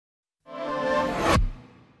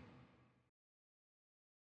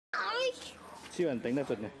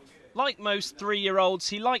Like most 3-year-olds,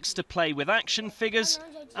 he likes to play with action figures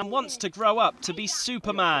and wants to grow up to be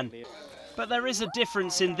Superman. But there is a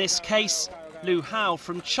difference in this case. Lu Hao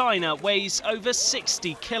from China weighs over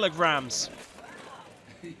 60 kilograms.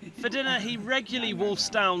 For dinner, he regularly wolfs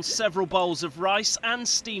down several bowls of rice and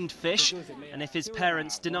steamed fish, and if his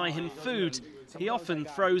parents deny him food, he often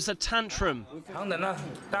throws a tantrum.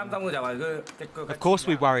 Of course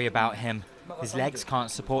we worry about him. His legs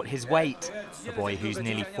can't support his weight. The boy, who's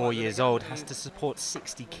nearly 4 years old, has to support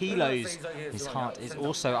 60 kilos. His heart is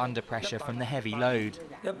also under pressure from the heavy load.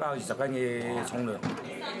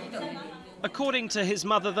 According to his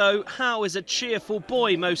mother, though, Hao is a cheerful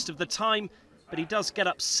boy most of the time, but he does get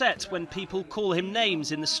upset when people call him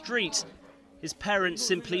names in the street. His parents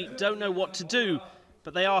simply don't know what to do,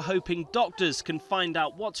 but they are hoping doctors can find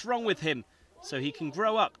out what's wrong with him so he can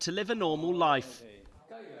grow up to live a normal life.